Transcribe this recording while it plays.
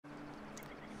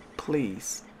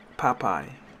Please,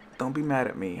 Popeye, don't be mad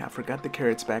at me. I forgot the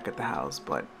carrots back at the house,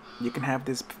 but you can have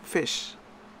this fish.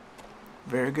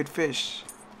 Very good fish.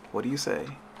 What do you say?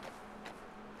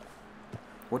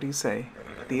 What do you say?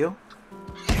 Deal?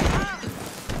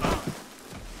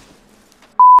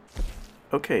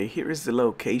 Okay, here is the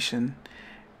location.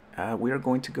 We are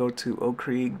going to go to Oak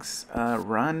Creek's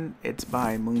Run. It's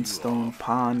by Moonstone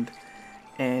Pond,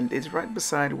 and it's right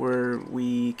beside where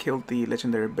we killed the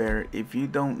legendary bear. If you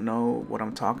don't know what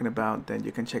I'm talking about, then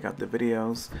you can check out the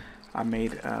videos. I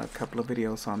made a couple of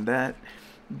videos on that.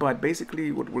 But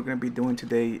basically what we're going to be doing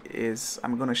today is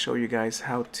I'm going to show you guys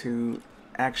how to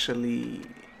actually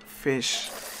fish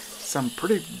some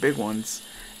pretty big ones.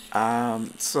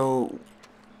 So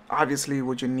obviously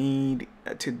what you need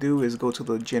to do is go to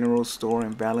the general store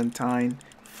in Valentine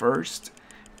first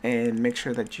and make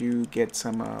sure that you get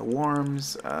some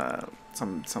worms,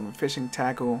 some fishing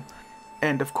tackle,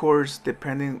 and of course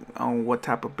depending on what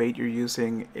type of bait you're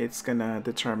using, it's gonna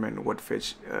determine what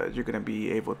fish you're gonna be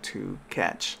able to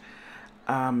catch.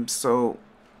 So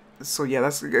yeah,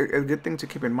 that's a good thing to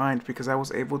keep in mind, because I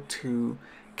was able to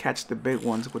catch the big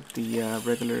ones with the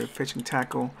regular fishing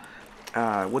tackle.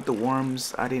 With the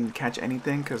worms, I didn't catch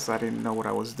anything because I didn't know what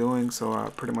I was doing, so I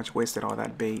pretty much wasted all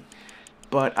that bait.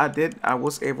 But I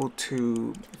was able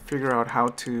to figure out how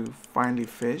to finally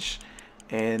fish,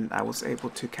 and I was able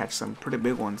to catch some pretty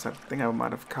big ones. I think I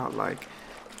might have caught like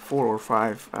 4 or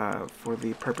 5 for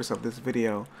the purpose of this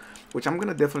video, which I'm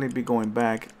gonna definitely be going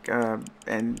back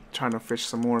and trying to fish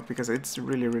some more, because it's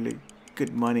really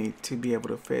good money to be able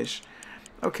to fish.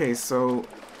 Okay, so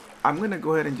I'm gonna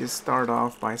go ahead and just start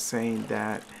off by saying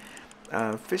that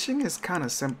fishing is kind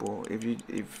of simple.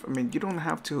 If I mean, you don't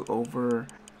have to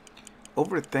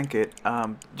overthink it.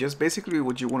 Just basically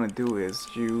what you want to do is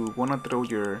you want to throw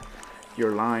your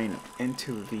line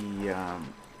into the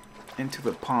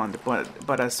pond.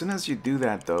 But as soon as you do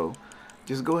that though,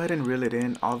 just go ahead and reel it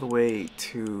in all the way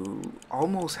to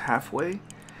almost halfway.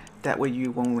 That way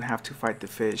you won't have to fight the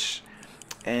fish.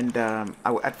 And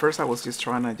at first I was just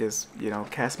trying to just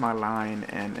cast my line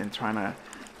and trying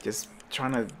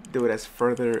to do it as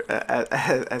further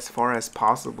as far as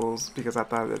possible, because I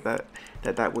thought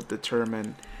that would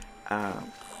determine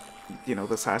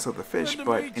the size of the fish.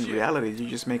 But in reality, you're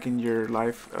just making your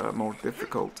life more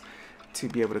difficult to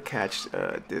be able to catch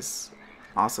this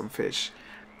awesome fish.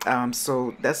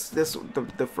 So that's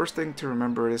the first thing to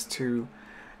remember is to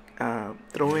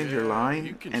throw in your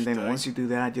line, and then once you do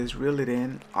that, just reel it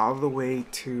in all the way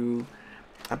to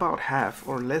about half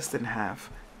or less than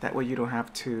half. That way you don't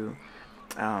have to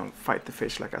fight the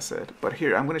fish, like I said. But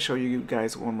here, I'm going to show you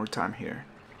guys one more time here.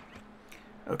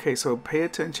 Okay, so pay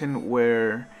attention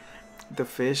where the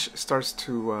fish starts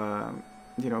to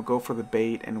go for the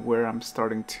bait, and where I'm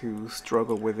starting to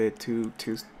struggle with it to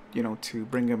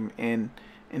bring them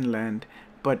inland.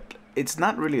 But it's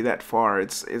not really that far.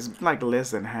 It's like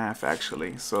less than half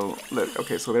actually. So look,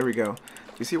 okay, so there we go.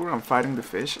 You see where I'm fighting the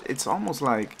fish? It's almost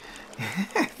like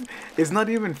it's not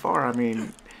even far. I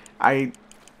mean,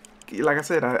 like I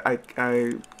said, I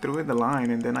threw in the line,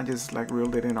 and then I just like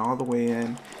reeled it in all the way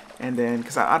in, and then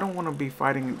because I don't want to be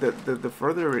fighting the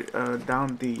further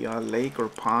down the lake or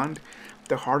pond,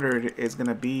 the harder it is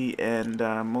gonna be, and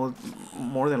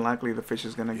more than likely the fish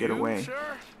is gonna get away.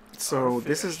 So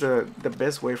this is the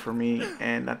best way for me,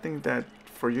 and I think that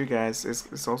for you guys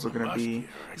it's also gonna be,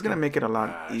 it's gonna make it a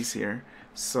lot easier.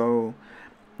 So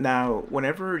now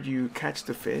whenever you catch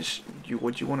the fish,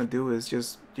 what you want to do is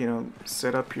just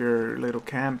set up your little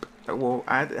camp. Well,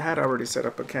 I had already set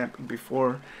up a camp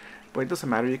before, but it doesn't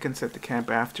matter, you can set the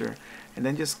camp after, and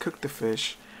then just cook the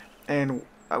fish. And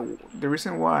the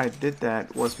reason why I did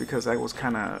that was because I was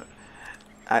kind of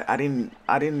I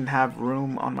didn't have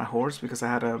room on my horse because I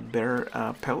had a bear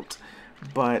pelt.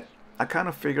 But I kind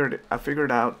of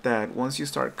figured out that once you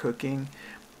start cooking,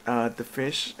 the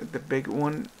fish, the big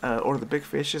one or the big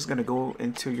fish is gonna go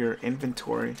into your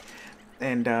inventory.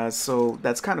 And so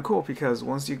that's kind of cool, because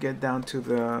once you get down to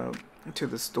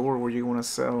the store where you want to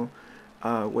sell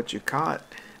what you caught,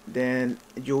 then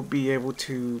you'll be able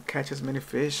to catch as many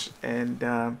fish and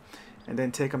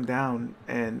then take them down,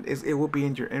 and it will be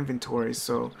in your inventory.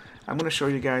 So I'm going to show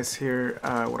you guys here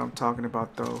what I'm talking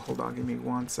about though. Hold on, give me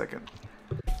 1 second.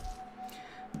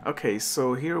 Okay,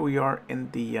 so here we are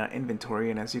in the inventory,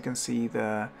 and as you can see,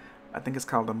 I think it's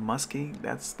called a muskie.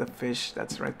 That's the fish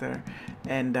that's right there.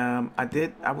 And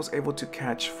I was able to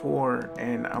catch 4,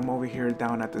 and I'm over here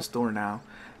down at the store now.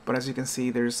 But as you can see,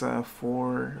 there's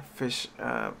 4 fish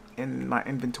in my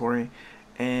inventory,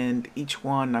 and each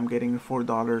one I'm getting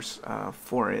 $4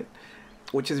 for it.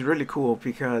 which is really cool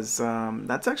because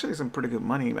that's actually some pretty good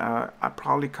money. I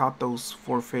probably caught those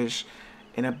 4 fish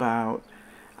in about,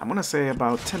 I'm gonna say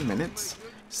about 10 minutes.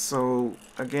 So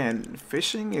again,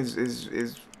 fishing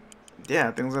is yeah,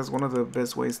 I think that's one of the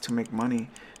best ways to make money.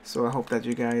 So I hope that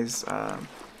you guys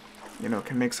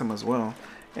can make some as well.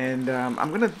 And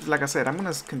I'm gonna, like I said, I'm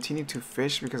gonna continue to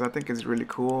fish because I think it's really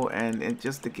cool, and it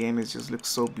just, the game is just looks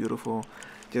so beautiful.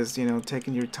 Just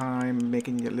taking your time,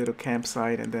 making your little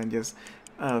campsite, and then just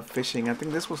fishing. I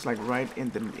think this was like right in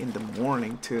the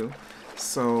morning too,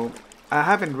 so I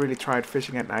haven't really tried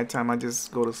fishing at nighttime. I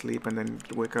just go to sleep and then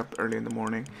wake up early in the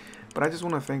morning. But I just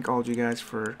want to thank all of you guys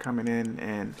for coming in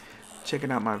and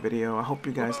checking out my video. I hope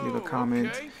you guys leave a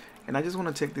comment. And I just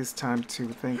want to take this time to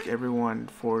thank everyone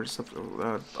for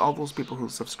all those people who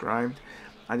subscribed.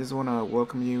 I just want to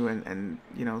welcome you and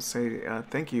say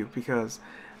thank you, because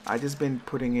I just been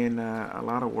putting in a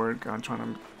lot of work on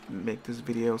trying to make these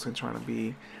videos and trying to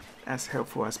be as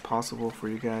helpful as possible for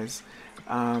you guys.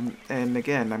 And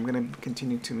again, I'm gonna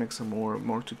continue to make some more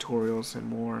tutorials and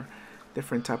more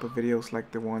different type of videos,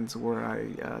 like the ones where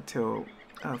I tell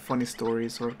funny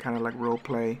stories or kind of like role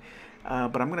play.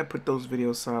 But I'm gonna put those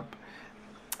videos up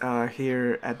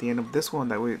here at the end of this one,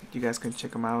 that way you guys can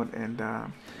check them out, and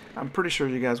I'm pretty sure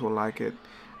you guys will like it.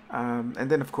 And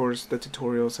then of course the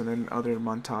tutorials, and then other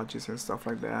montages and stuff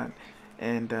like that,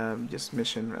 and just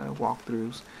mission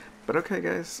walkthroughs. But okay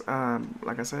guys,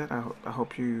 like I said, I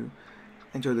hope you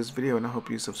enjoy this video, and I hope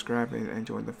you subscribe and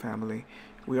join the family.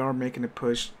 We are making a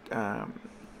push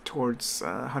towards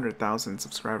 100,000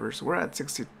 subscribers. We're at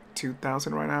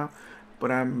 62,000 right now,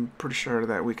 but I'm pretty sure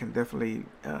that we can definitely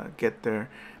get there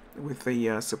with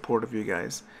the support of you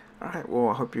guys. Alright, well,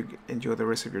 I hope you enjoy the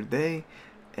rest of your day,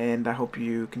 and I hope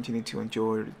you continue to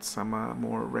enjoy some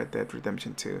more Red Dead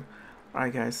Redemption 2.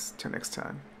 Alright guys, till next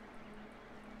time.